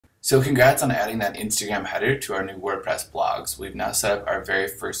So congrats on adding that Instagram header to our new WordPress blogs. We've now set up our very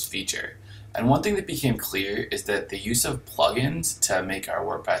first feature. And one thing that became clear is that the use of plugins to make our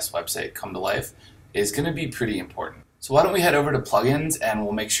WordPress website come to life is going to be pretty important. So why don't we head over to plugins and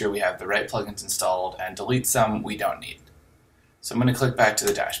we'll make sure we have the right plugins installed and delete some we don't need. So I'm going to click back to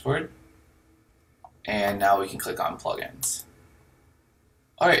the dashboard and now we can click on plugins.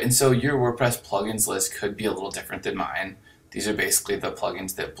 Alright, and so your WordPress plugins list could be a little different than mine. These are basically the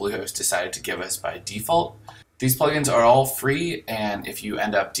plugins that Bluehost decided to give us by default. These plugins are all free, and if you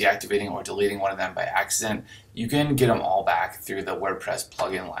end up deactivating or deleting one of them by accident, you can get them all back through the WordPress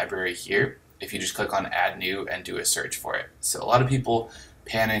plugin library here if you just click on Add New and do a search for it. So a lot of people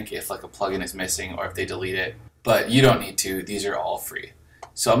panic if like a plugin is missing or if they delete it, but you don't need to. These are all free.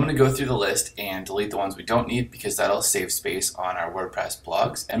 So I'm going to go through the list and delete the ones we don't need because that'll save space on our WordPress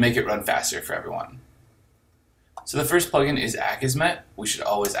blogs and make it run faster for everyone. So the first plugin is Akismet. We should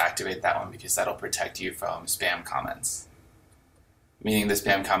always activate that one because that'll protect you from spam comments. Meaning the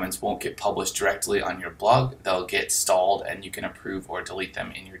spam comments won't get published directly on your blog, they'll get stalled and you can approve or delete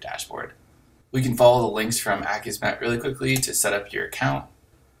them in your dashboard. We can follow the links from Akismet really quickly to set up your account.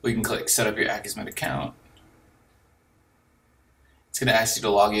 We can click Set up your Akismet account. It's going to ask you to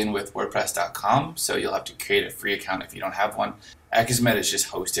log in with WordPress.com, so you'll have to create a free account if you don't have one. Akismet is just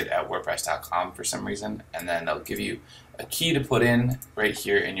hosted at WordPress.com for some reason, and then they'll give you a key to put in right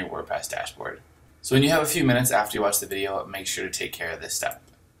here in your WordPress dashboard. So when you have a few minutes after you watch the video, make sure to take care of this step.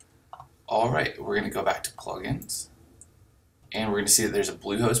 Alright, we're going to go back to plugins, and we're going to see that there's a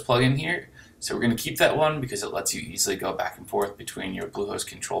Bluehost plugin here. So we're going to keep that one because it lets you easily go back and forth between your Bluehost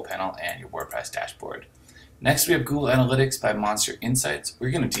control panel and your WordPress dashboard. Next we have Google Analytics by Monster Insights. We're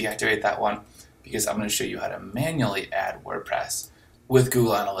going to deactivate that one because I'm going to show you how to manually add WordPress with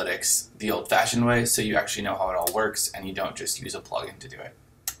Google Analytics the old-fashioned way so you actually know how it all works and you don't just use a plugin to do it.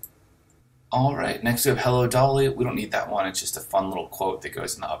 Alright, next we have Hello Dolly. We don't need that one, it's just a fun little quote that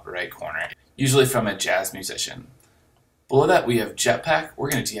goes in the upper right corner, usually from a jazz musician. Below that we have Jetpack. We're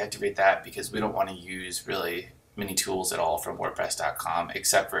going to deactivate that because we don't want to use really many tools at all from WordPress.com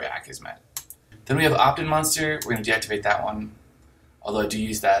except for Akismet. Then we have Opt-in Monster. We're going to deactivate that one. Although I do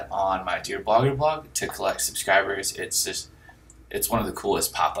use that on my Dear Blogger blog to collect subscribers. It's one of the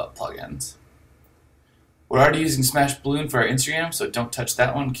coolest pop-up plugins. We're already using Smash Balloon for our Instagram, so don't touch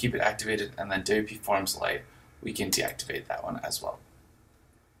that one. Keep it activated. And then WP Forms Lite, we can deactivate that one as well.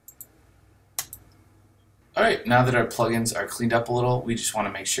 Alright, now that our plugins are cleaned up a little, we just want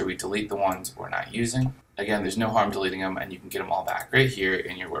to make sure we delete the ones we're not using. Again, there's no harm deleting them, and you can get them all back right here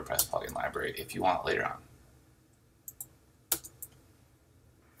in your WordPress plugin library if you want later on.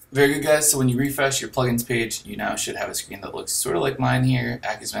 Very good, guys. So when you refresh your plugins page, you now should have a screen that looks sort of like mine here,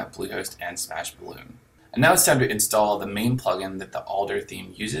 Akismet, Bluehost, and Smash Balloon. And now it's time to install the main plugin that the Alder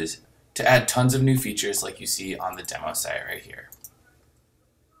theme uses to add tons of new features like you see on the demo site right here.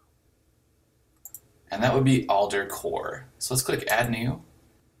 And that would be Alder Core. So let's click Add New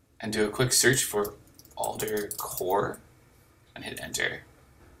and do a quick search for Alder Core and hit enter.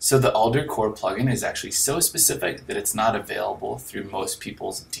 So the Alder Core plugin is actually so specific that it's not available through most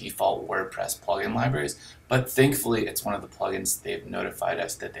people's default WordPress plugin libraries, but thankfully it's one of the plugins they've notified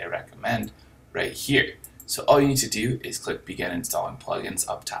us that they recommend right here. So all you need to do is click Begin Installing Plugins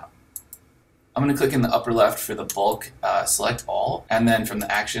up top. I'm going to click in the upper left for the bulk, select all, and then from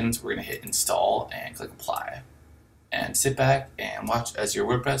the actions we're going to hit Install and click Apply. And sit back and watch as your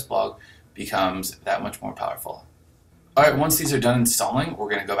WordPress blog becomes that much more powerful. Alright, once these are done installing, we're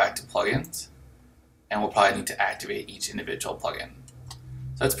going to go back to plugins, and we'll probably need to activate each individual plugin.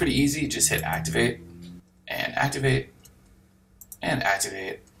 So that's pretty easy, just hit activate, and activate, and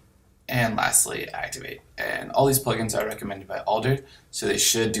activate, and lastly activate. And all these plugins are recommended by Alder, so they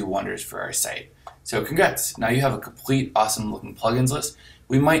should do wonders for our site. So congrats, now you have a complete awesome looking plugins list.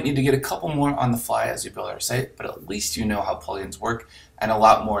 We might need to get a couple more on the fly as we build our site, but at least you know how plugins work and a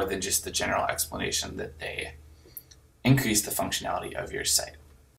lot more than just the general explanation that they increase the functionality of your site.